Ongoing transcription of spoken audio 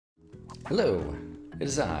Hello, it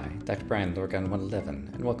is I, Dr. Brian Lorgon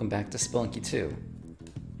 111, and welcome back to Spelunky 2.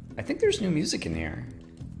 I think there's new music in here.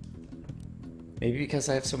 Maybe because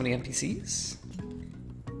I have so many NPCs?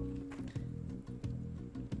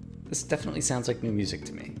 This definitely sounds like new music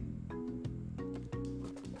to me.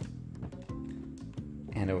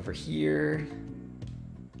 And over here,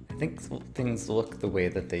 I think things look the way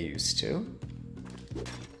that they used to.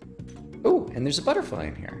 Oh, and there's a butterfly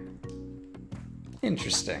in here.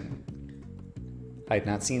 Interesting. I had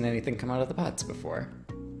not seen anything come out of the pots before.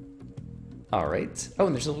 Alright. Oh,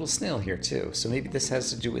 and there's a little snail here too. So maybe this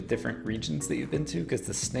has to do with different regions that you've been to, because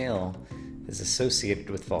the snail is associated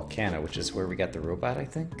with Volcano, which is where we got the robot, I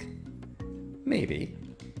think? Maybe.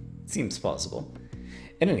 Seems plausible.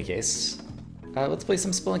 In any case, let's play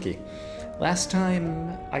some Spelunky. Last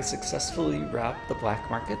time, I successfully robbed the black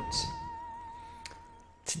market.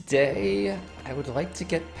 Today, I would like to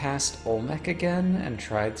get past Olmec again and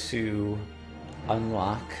try to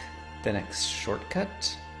unlock the next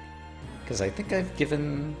shortcut. Because I think I've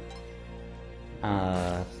given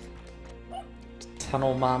Tunnel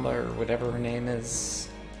Mama, or whatever her name is,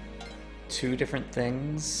 2 different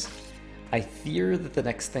things. I fear that the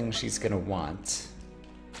next thing she's gonna want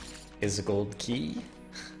is a gold key,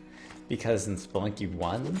 because in Spelunky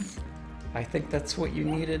 1, I think that's what you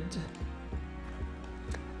needed.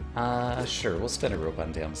 Sure, we'll spin a rope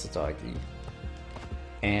on Damsel Doggy.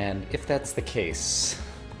 And if that's the case,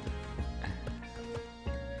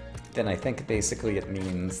 then I think basically it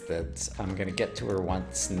means that I'm gonna get to her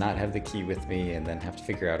once, not have the key with me, and then have to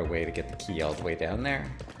figure out a way to get the key all the way down there.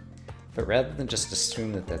 But rather than just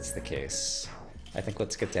assume that that's the case, I think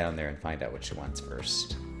let's get down there and find out what she wants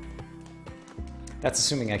first. That's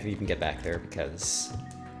assuming I can even get back there, because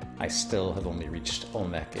I still have only reached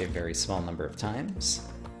Olmec a very small number of times.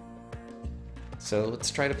 So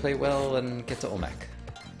let's try to play well and get to Olmec.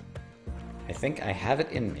 I think I have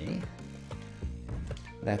it in me.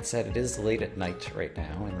 That said, it is late at night right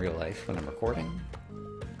now in real life when I'm recording,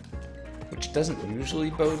 which doesn't usually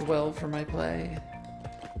bode well for my play.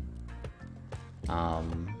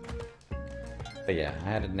 But yeah, I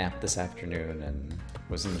had a nap this afternoon and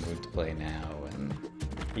was in the mood to play now, and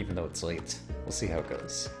even though it's late, we'll see how it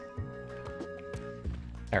goes.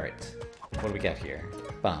 Alright, what do we got here?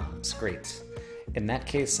 Bombs, great. In that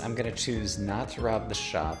case, I'm gonna choose not to rob the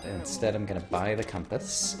shop, and instead I'm gonna buy the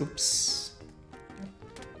compass. Oops.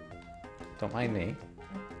 Don't mind me.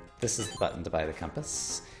 This is the button to buy the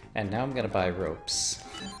compass. And now I'm gonna buy ropes.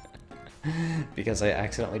 Because I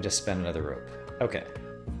accidentally just spent another rope. Okay.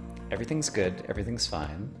 Everything's good, everything's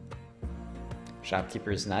fine.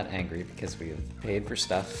 Shopkeeper is not angry because we have paid for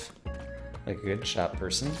stuff like a good shop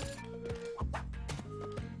person.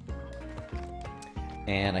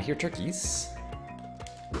 And I hear turkeys,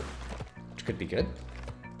 which could be good.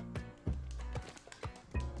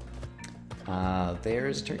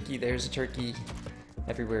 There's a turkey, there's a turkey.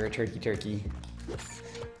 Everywhere a turkey.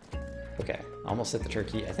 Okay, almost hit the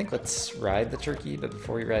turkey. I think let's ride the turkey, but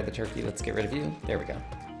before we ride the turkey, let's get rid of you. There we go.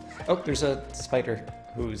 Oh, there's a spider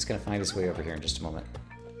who's gonna find his way over here in just a moment.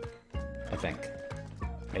 I think.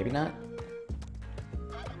 Maybe not?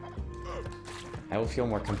 I will feel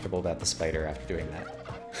more comfortable about the spider after doing that.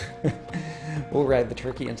 We'll ride the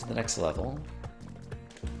turkey into the next level,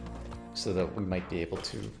 so that we might be able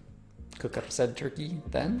to cook up said turkey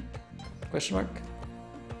then? Question mark?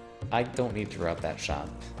 I don't need to rob that shop.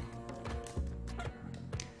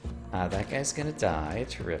 That guy's gonna die.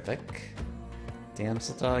 Terrific.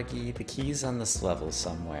 Damsel Doggy, the key's on this level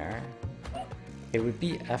somewhere. It would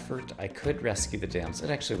be effort. I could rescue the damsel.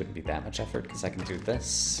 It actually wouldn't be that much effort because I can do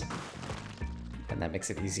this. And that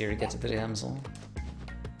makes it easier to get to the damsel.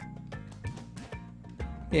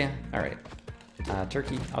 Yeah, alright.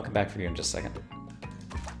 Turkey, I'll come back for you in just a second.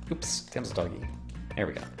 Oops, Damsel Doggy. There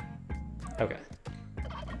we go. Okay.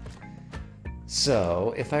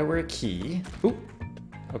 So, if I were a key... Oop!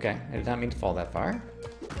 Okay, I did not mean to fall that far.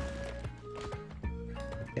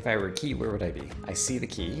 If I were a key, where would I be? I see the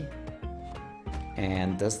key.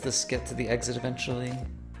 And does this get to the exit eventually?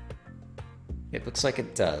 It looks like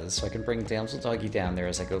it does, so I can bring Damsel Doggy down there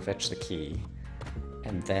as I go fetch the key.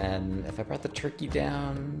 And then, if I brought the turkey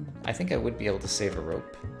down, I think I would be able to save a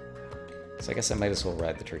rope. So I guess I might as well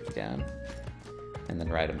ride the turkey down, and then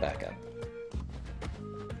ride him back up.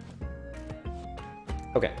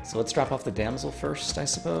 Okay, so let's drop off the damsel first, I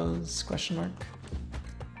suppose? Question mark?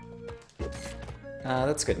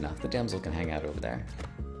 That's good enough. The damsel can hang out over there.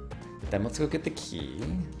 Then let's go get the key.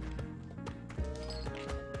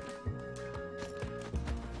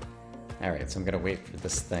 Alright, so I'm gonna wait for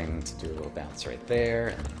this thing to do a little bounce right there,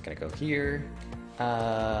 and then I'm gonna go here.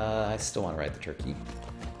 I still want to ride the turkey.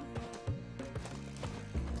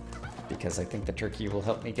 because I think the turkey will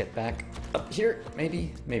help me get back up here.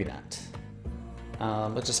 Maybe, maybe not.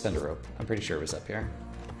 Let's just spend a rope. I'm pretty sure it was up here.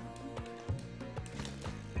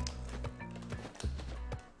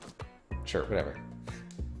 Sure, whatever.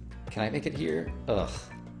 Can I make it here? Ugh.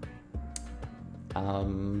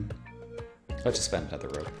 Let's just spend another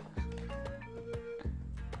rope.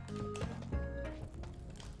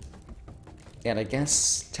 And I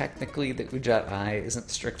guess technically the Ujat Eye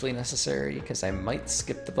isn't strictly necessary because I might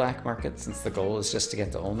skip the black market since the goal is just to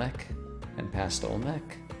get to Olmec and past Olmec.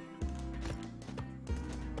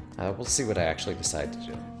 We'll see what I actually decide to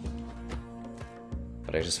do.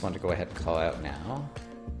 But I just wanted to go ahead and call out now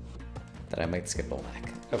that I might skip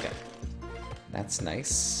Olmec. Okay, that's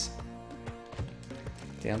nice.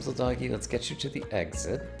 Damsel Doggy, let's get you to the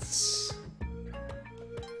exits.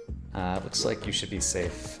 Looks like you should be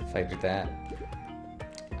safe if I do that.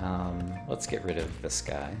 Let's get rid of this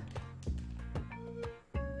guy.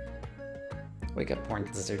 Wake up, porn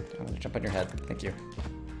lizard. I'm gonna jump on your head. Thank you.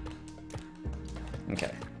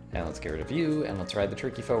 Okay, and let's get rid of you, and let's ride the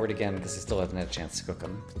turkey forward again because I still haven't had a chance to cook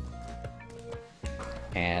him.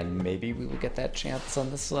 And maybe we will get that chance on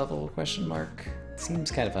this level, question mark?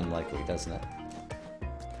 Seems kind of unlikely, doesn't it?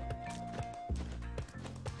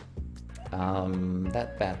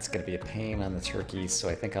 That bat's gonna be a pain on the turkey, so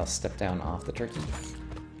I think I'll step down off the turkey.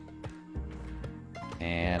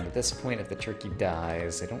 And at this point, if the turkey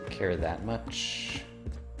dies, I don't care that much.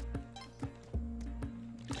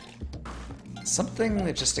 Something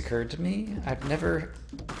that just occurred to me, I've never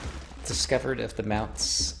discovered if the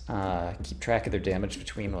mounts keep track of their damage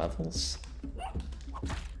between levels.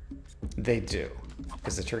 They do,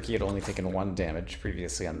 because the turkey had only taken 1 damage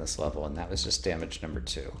previously on this level, and that was just damage number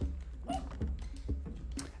 2.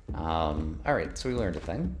 Alright, so we learned a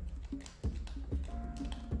thing.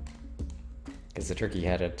 Because the turkey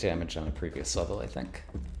had a damage on a previous level, I think.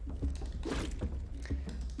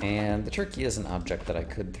 And the turkey is an object that I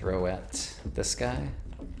could throw at this guy.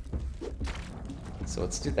 So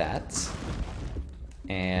let's do that.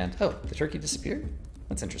 And, oh, the turkey disappeared?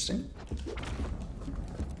 That's interesting.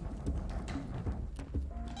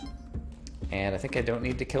 And I think I don't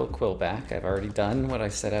need to kill Quillback. I've already done what I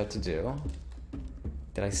set out to do.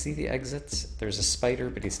 Did I see the exit? There's a spider,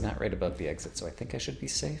 but he's not right above the exit, so I think I should be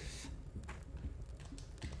safe.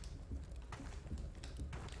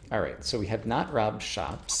 Alright, so we have not robbed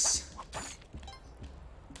shops,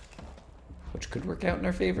 which could work out in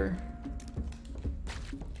our favor.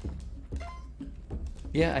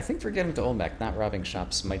 Yeah, I think for getting to Olmec, not robbing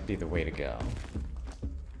shops might be the way to go.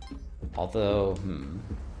 Although,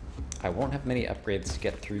 I won't have many upgrades to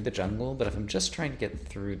get through the jungle, but if I'm just trying to get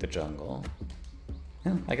through the jungle,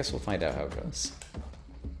 yeah, I guess we'll find out how it goes.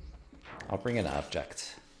 I'll bring an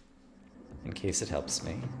object, in case it helps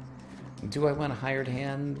me. Do I want a hired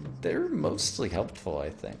hand? They're mostly helpful, I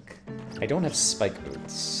think. I don't have spike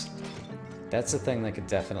boots. That's a thing that could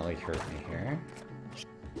definitely hurt me here.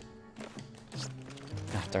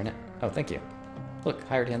 Ah, darn it. Oh, thank you. Look,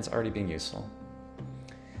 hired hand's already being useful.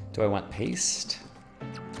 Do I want paste?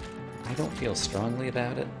 I don't feel strongly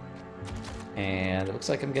about it. And it looks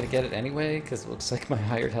like I'm gonna get it anyway, because it looks like my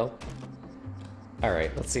hired help.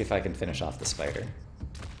 Alright, let's see if I can finish off the spider.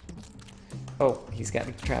 Oh, he's got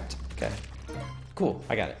me trapped. Okay. Cool,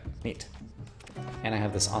 I got it. Neat. And I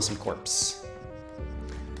have this awesome corpse,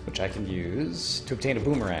 which I can use to obtain a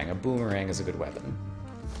boomerang. A boomerang is a good weapon.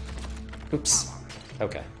 Oops.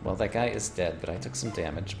 Okay, well that guy is dead, but I took some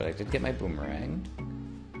damage, but I did get my boomerang.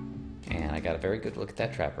 And I got a very good look at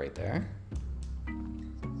that trap right there.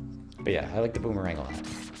 But yeah, I like the boomerang a lot.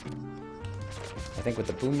 I think with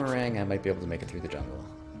the boomerang, I might be able to make it through the jungle.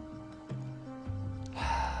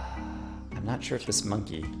 I'm not sure if this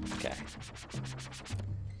monkey... Okay.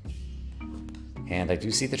 And I do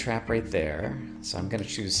see the trap right there, so I'm going to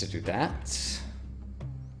choose to do that.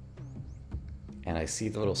 And I see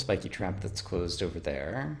the little spiky trap that's closed over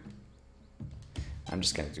there. I'm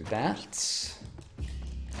just going to do that.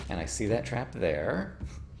 And I see that trap there.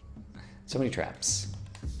 So many traps.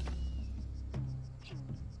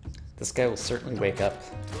 This guy will certainly wake up,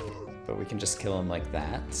 but we can just kill him like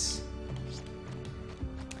that.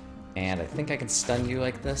 And I think I can stun you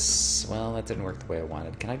like this. Well, that didn't work the way I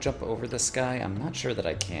wanted. Can I jump over this guy? I'm not sure that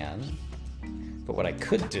I can. But what I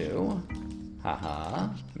could do, haha,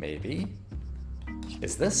 maybe,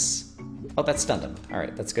 is this. Oh, that stunned him.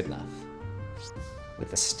 Alright, that's good enough. With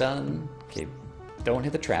the stun, okay, don't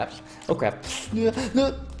hit the trap. Oh crap.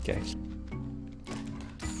 Okay.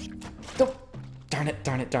 Don't. Darn it,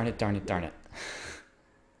 darn it, darn it, darn it, darn it.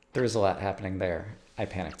 There was a lot happening there. I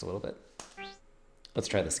panicked a little bit. Let's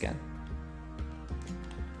try this again.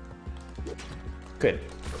 Good.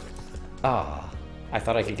 Ah, I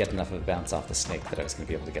thought I could get enough of a bounce off the snake that I was going to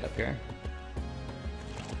be able to get up here.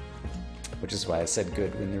 Which is why I said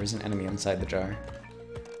good when there was an enemy inside the jar.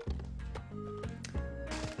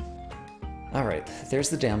 Alright, there's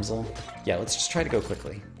the damsel. Yeah, let's just try to go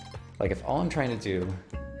quickly. Like, if all I'm trying to do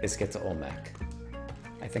is get to Olmec,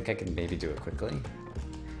 I think I can maybe do it quickly.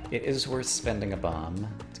 It is worth spending a bomb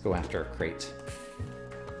to go after a crate.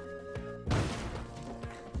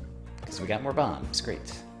 Because we got more bombs,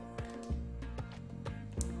 great.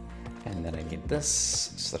 And then I need this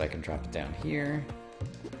so that I can drop it down here.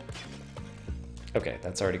 Okay,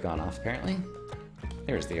 that's already gone off apparently.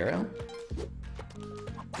 There's the arrow.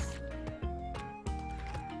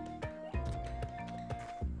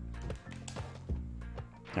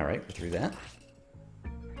 Alright, we're through that.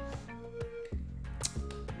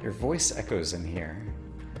 Your voice echoes in here.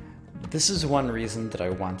 This is one reason that I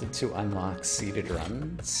wanted to unlock seeded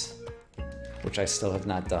runs, which I still have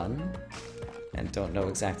not done, and don't know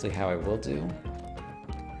exactly how I will do.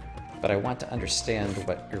 But I want to understand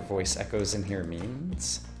what your voice echoes in here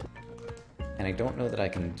means, and I don't know that I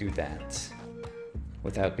can do that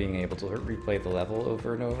without being able to replay the level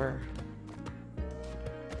over and over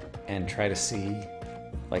and try to see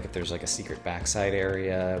like if there's like a secret backside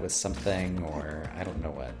area with something, or I don't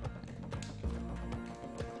know what.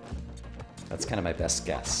 That's kind of my best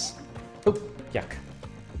guess. Oh, yuck.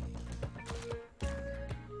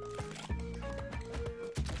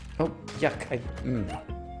 Oh, yuck.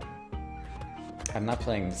 I'm not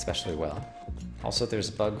playing especially well. Also, there's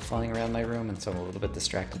a bug flying around my room, and so I'm a little bit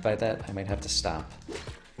distracted by that. I might have to stop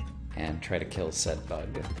and try to kill said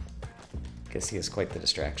bug, because he is quite the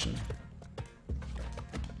distraction.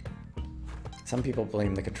 Some people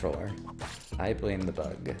blame the controller. I blame the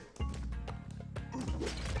bug.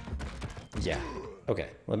 Yeah. Okay,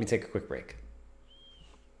 let me take a quick break.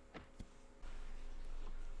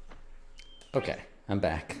 Okay, I'm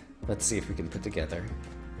back. Let's see if we can put together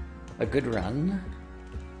a good run.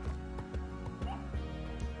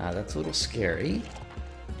 That's a little scary,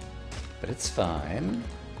 but it's fine.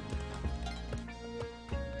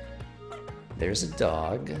 There's a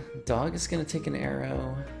dog. Dog is gonna take an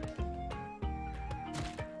arrow,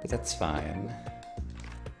 but that's fine.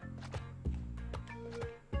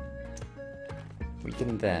 We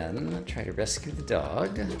can then try to rescue the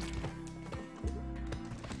dog.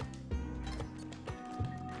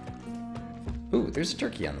 Ooh, there's a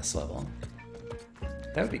turkey on this level.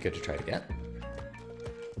 That would be good to try to get.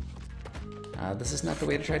 This is not the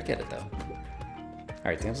way to try to get it, though.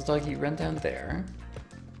 Alright, damsel dog, you run down there.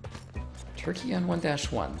 Turkey on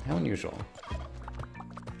 1-1. How unusual.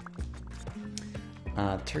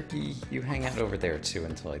 Turkey, you hang out over there, too,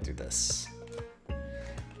 until I do this.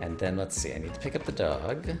 And then, let's see, I need to pick up the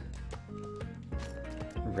dog.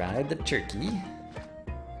 Ride the turkey.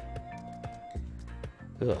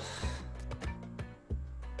 Ugh.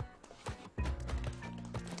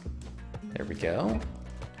 There we go.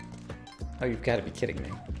 Oh, you've got to be kidding me.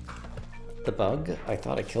 The bug, I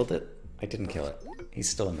thought I killed it. I didn't kill it. He's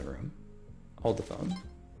still in the room. Hold the phone.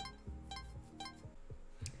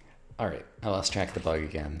 Alright, I lost track of the bug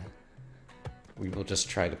again. We will just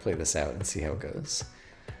try to play this out and see how it goes.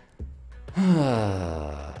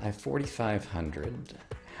 I have 4,500.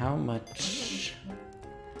 How much?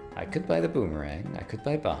 I could buy the boomerang. I could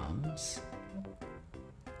buy bombs.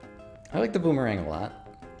 I like the boomerang a lot.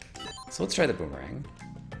 So let's try the boomerang.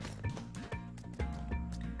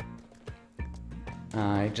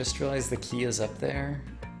 I just realized the key is up there.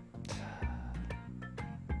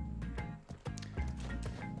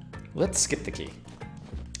 Let's skip the key.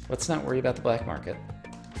 Let's not worry about the black market.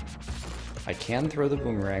 I can throw the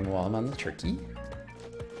boomerang while I'm on the turkey.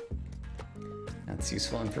 That's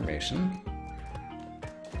useful information.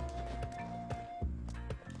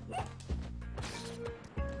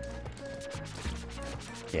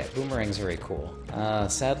 Yeah, boomerangs are very cool.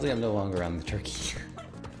 Sadly, I'm no longer on the turkey.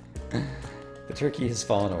 The turkey has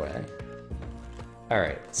fallen away.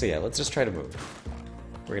 Alright, so yeah, let's just try to move.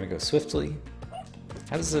 We're gonna go swiftly.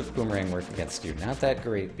 How does the boomerang work against you? Not that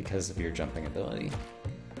great because of your jumping ability.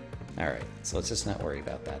 Alright, so let's just not worry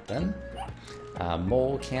about that then.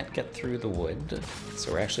 Mole can't get through the wood,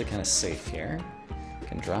 so we're actually kind of safe here.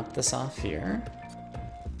 Can drop this off here.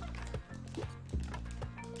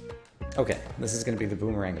 Okay, this is going to be the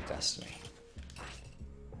boomerang of destiny.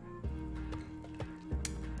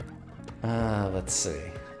 Let's see.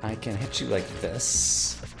 I can hit you like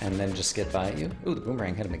this, and then just get by you. Ooh, the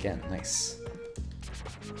boomerang hit him again. Nice.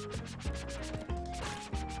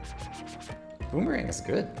 Boomerang is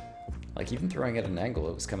good. Like, even throwing at an angle,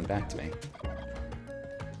 it was coming back to me.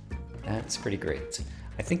 That's pretty great.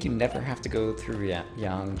 I think you never have to go through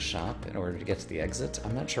Yang's shop in order to get to the exit.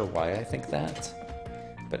 I'm not sure why I think that,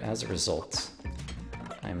 but as a result,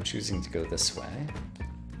 I'm choosing to go this way.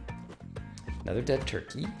 Another dead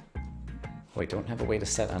turkey. Oh, I don't have a way to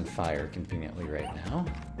set on fire conveniently right now.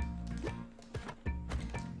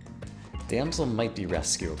 Damsel might be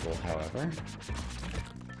rescuable, however.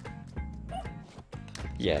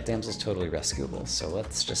 Yeah, damsel's totally rescuable, so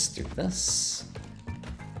let's just do this.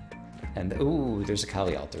 And, ooh, there's a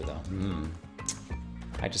Kali altar, though.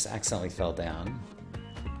 I just accidentally fell down.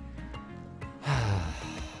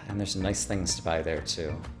 And there's some nice things to buy there,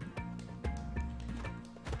 too.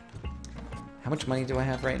 How much money do I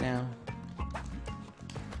have right now?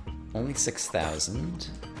 Only 6,000.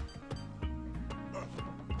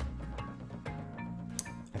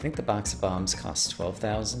 I think the box of bombs costs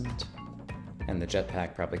 12,000. And the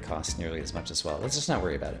jetpack probably costs nearly as much as well. Let's just not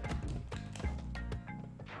worry about it.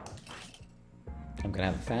 I'm gonna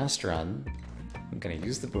have a fast run. I'm gonna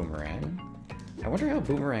use the boomerang. I wonder how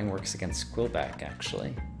boomerang works against Quillback,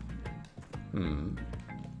 actually. On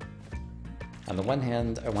the one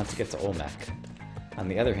hand, I want to get to Olmec. On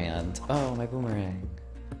the other hand, oh, my boomerang.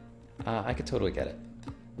 I could totally get it.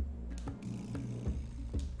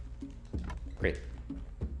 Great.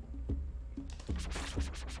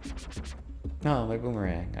 Oh, my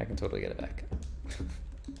boomerang. I can totally get it back.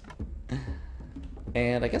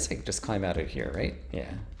 And I guess I could just climb out of here, right?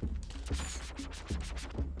 Yeah.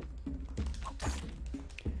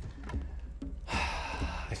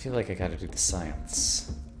 I feel like I gotta do the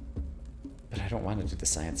science. But I don't want to do the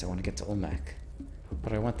science. I want to get to Olmec.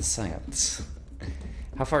 But I want the science.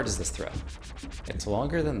 How far does this throw? It's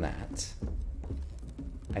longer than that.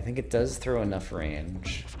 I think it does throw enough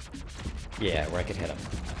range. Yeah, where I could hit him.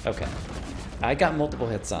 Okay. I got multiple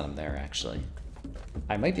hits on him there, actually.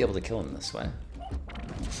 I might be able to kill him this way.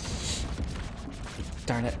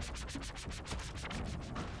 Darn it.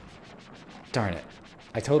 Darn it.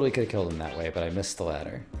 I totally could have killed him that way, but I missed the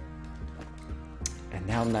ladder. And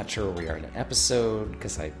now I'm not sure where we are in an episode,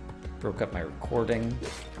 because I broke up my recording.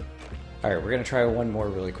 Alright, we're going to try one more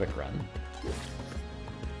really quick run.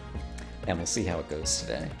 And we'll see how it goes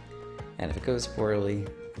today. And if it goes poorly,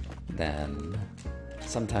 then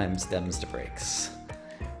sometimes them's the breaks.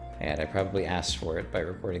 And I probably asked for it by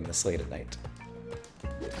recording this late at night.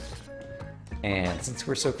 And since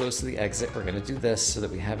we're so close to the exit, we're going to do this so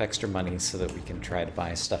that we have extra money so that we can try to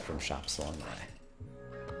buy stuff from shops along the way.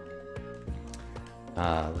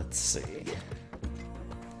 Let's see.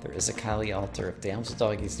 There is a Kali altar. If Damsel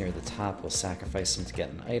Doggy's near the top, we'll sacrifice him to get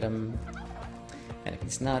an item. And if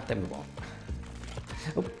he's not, then we won't.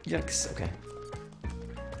 Oh, yikes. Okay.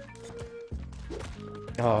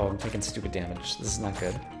 Oh, I'm taking stupid damage. This is not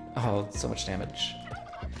good. Oh, so much damage.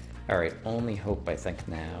 Alright, only hope, I think,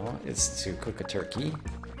 now is to cook a turkey.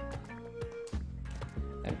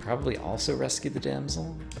 And probably also rescue the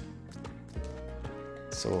damsel.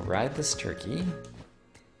 So we'll ride this turkey.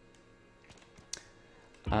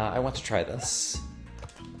 I want to try this.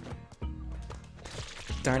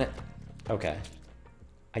 Darn it. Okay.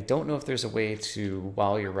 I don't know if there's a way to,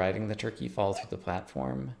 while you're riding the turkey, fall through the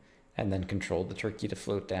platform and then control the turkey to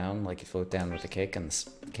float down, like you float down with the cape and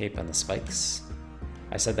the spikes.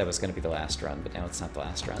 I said that was going to be the last run, but now it's not the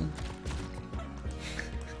last run.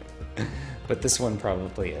 But this one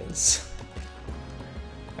probably is.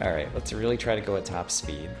 Alright, let's really try to go at top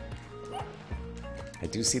speed. I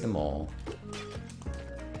do see the mole.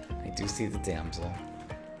 I do see the damsel,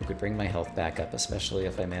 who could bring my health back up, especially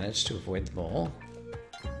if I manage to avoid the mole.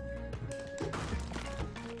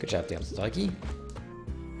 Good job, Damsel Doggy.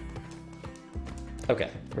 Okay,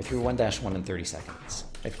 we're through 1-1 in 30 seconds.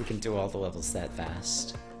 If we can do all the levels that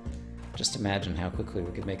fast. Just imagine how quickly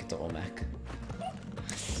we could make it to Olmec.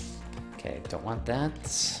 Okay, don't want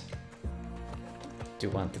that. Do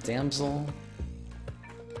want the damsel.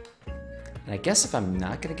 And I guess if I'm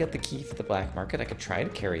not going to get the key for the black market, I could try to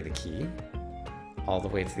carry the key all the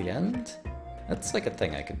way to the end. That's like a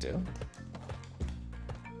thing I could do.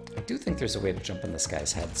 I do think there's a way to jump on this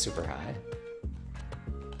guy's head super high.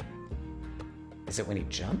 Is it when he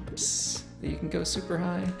jumps that you can go super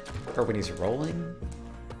high? Or when he's rolling?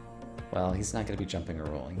 Well, he's not going to be jumping or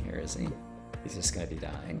rolling here, is he? He's just going to be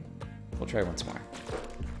dying. We'll try once more.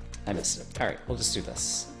 I missed it. Alright, we'll just do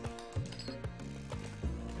this.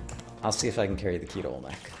 I'll see if I can carry the key to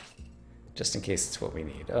Olmec. Just in case it's what we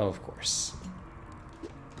need. Oh, of course.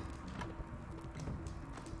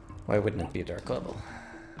 Why wouldn't it be a dark level?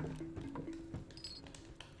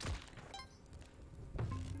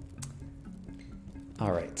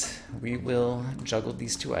 Alright, we will juggle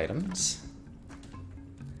these two items.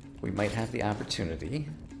 We might have the opportunity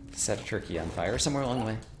set a turkey on fire somewhere along the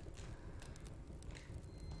way.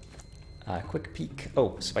 Quick peek.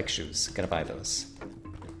 Oh, spike shoes. Gonna buy those.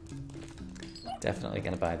 Definitely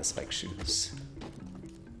gonna buy the spike shoes.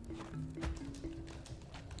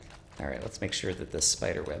 Alright, let's make sure that this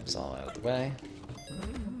spider web's all out of the way.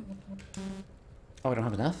 Oh, I don't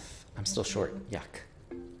have enough? I'm still short. Yuck.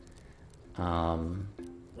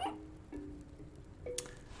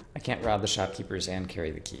 I can't rob the shopkeepers and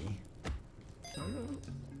carry the key.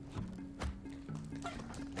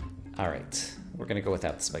 Alright, we're gonna go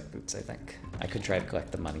without the spike boots, I think. I could try to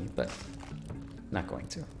collect the money, but not going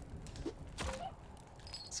to.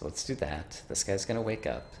 So let's do that. This guy's gonna wake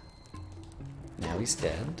up. Now he's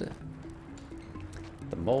dead.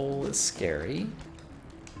 The mole is scary.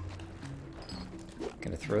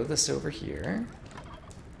 Gonna throw this over here.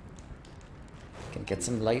 Can get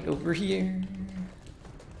some light over here.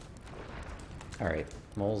 Alright,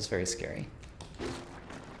 mole's very scary. In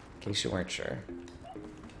case you weren't sure.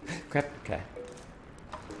 Crap, okay.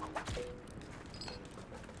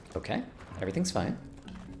 Okay, everything's fine.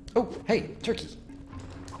 Oh, hey, turkey!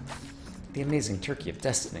 The amazing turkey of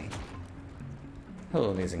destiny. Hello,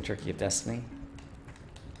 amazing turkey of destiny.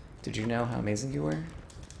 Did you know how amazing you were?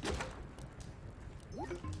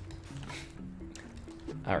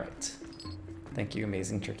 Alright. Thank you,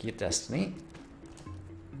 amazing turkey of destiny.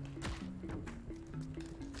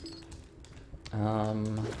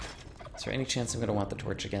 Is there any chance I'm going to want the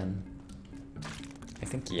torch again? I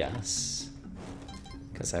think yes.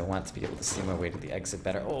 Because I want to be able to see my way to the exit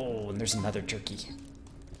better. Oh, and there's another turkey.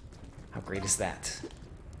 How great is that?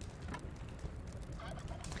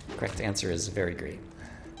 Correct answer is very great.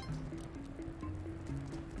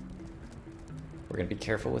 We're going to be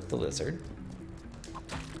careful with the lizard.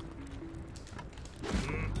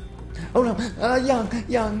 Oh no!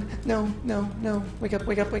 Young! No! Wake up!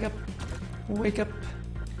 Wake up!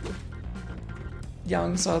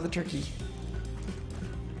 Young saw the turkey.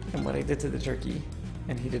 And what I did to the turkey.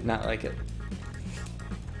 And he did not like it.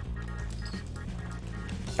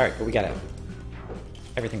 Alright, but we got out.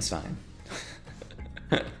 Everything's fine.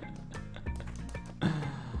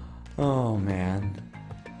 Oh man.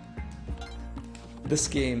 This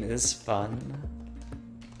game is fun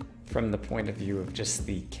from the point of view of just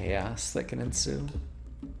the chaos that can ensue.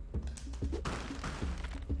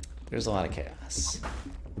 There's a lot of chaos.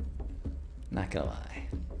 Not gonna lie.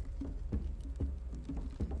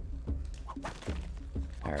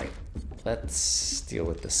 Alright, let's deal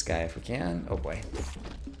with this guy if we can. Oh boy.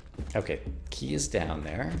 Okay, key is down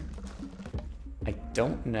there. I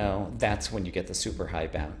don't know. That's when you get the super high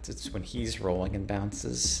bounce. It's when he's rolling and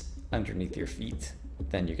bounces underneath your feet,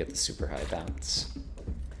 then you get the super high bounce.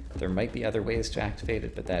 There might be other ways to activate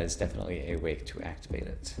it, but that is definitely a way to activate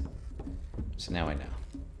it. So now I know.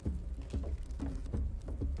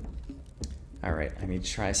 Alright, I need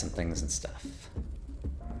to try some things and stuff.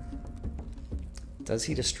 Does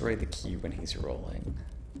he destroy the key when he's rolling?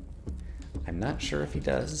 I'm not sure if he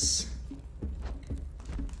does.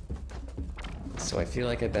 So I feel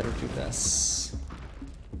like I better do this.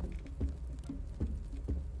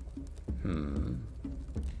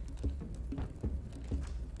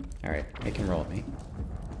 Alright, make him roll at me.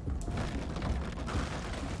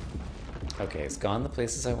 Okay, he's gone the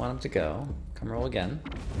places I want him to go. Come roll again.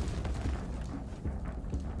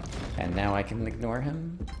 And now I can ignore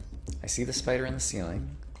him. I see the spider in the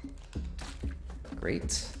ceiling.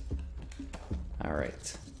 Great.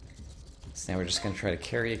 Alright. So now we're just going to try to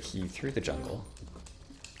carry a key through the jungle.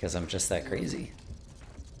 Because I'm just that crazy.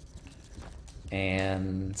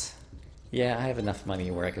 And yeah, I have enough money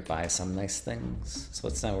where I could buy some nice things. So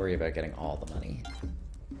let's not worry about getting all the money.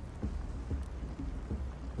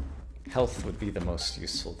 Health would be the most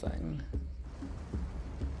useful thing.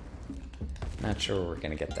 Not sure we're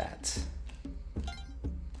going to get that.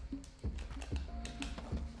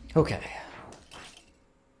 Okay.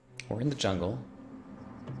 We're in the jungle.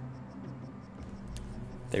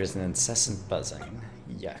 There's an incessant buzzing.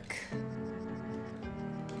 Yuck.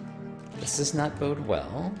 This does not bode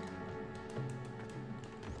well.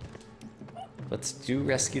 Let's do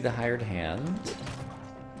rescue the hired hand.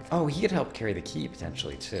 Oh, he could help carry the key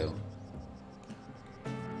potentially too.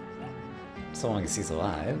 So long as he's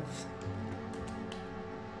alive.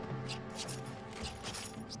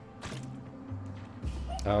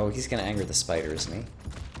 Oh, he's gonna anger the spider, isn't he?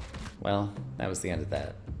 Well, that was the end of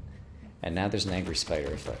that. And now there's an angry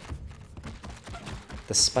spider afoot.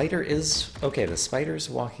 The spider is... Okay, the spider's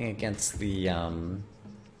walking against the...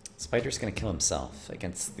 Spider's gonna kill himself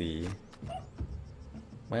against the...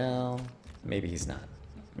 Well, maybe he's not.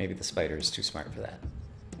 Maybe the spider is too smart for that.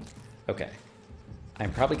 Okay.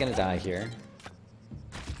 I'm probably gonna die here.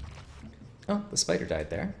 Oh, the spider died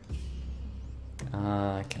there.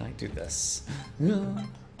 Can I do this? No.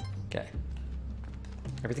 Okay.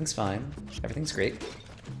 Everything's fine. Everything's great.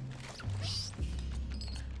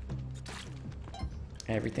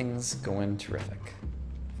 Everything's going terrific.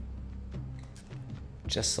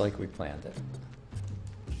 Just like we planned it.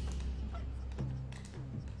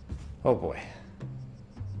 Oh boy.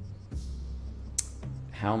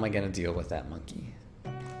 How am I going to deal with that monkey?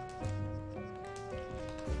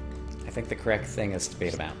 I think the correct thing is to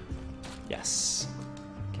bait him out. Yes.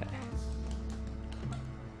 Okay.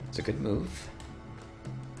 It's a good move.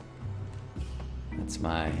 That's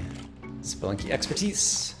my Spelunky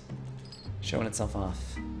expertise showing itself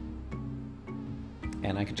off.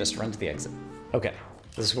 And I can just run to the exit. Okay,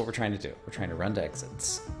 this is what we're trying to do. We're trying to run to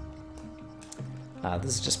exits.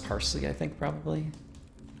 This is just parsley, I think, probably.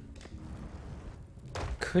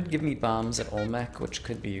 Could give me bombs at Olmec, which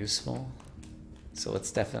could be useful. So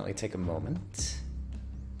let's definitely take a moment.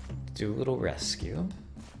 Do a little rescue.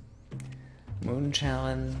 Moon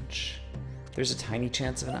challenge. There's a tiny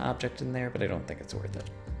chance of an object in there, but I don't think it's worth it.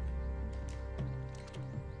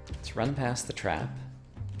 Let's run past the trap.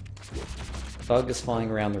 Bug is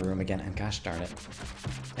flying around the room again, and gosh darn it.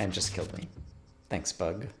 And just killed me. Thanks,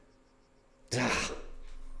 Bug.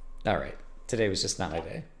 Alright, today was just not my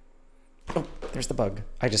day. Oh, there's the bug.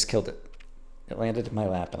 I just killed it. It landed in my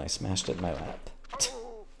lap, and I smashed it in my lap.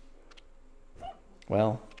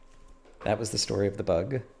 Well, that was the story of the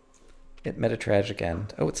bug. It met a tragic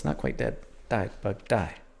end. Oh, it's not quite dead. Die, bug,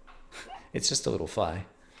 die. It's just a little fly.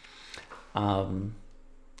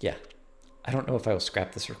 Yeah. I don't know if I will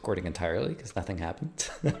scrap this recording entirely because nothing happened.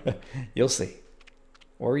 You'll see.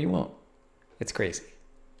 Or you won't. It's crazy.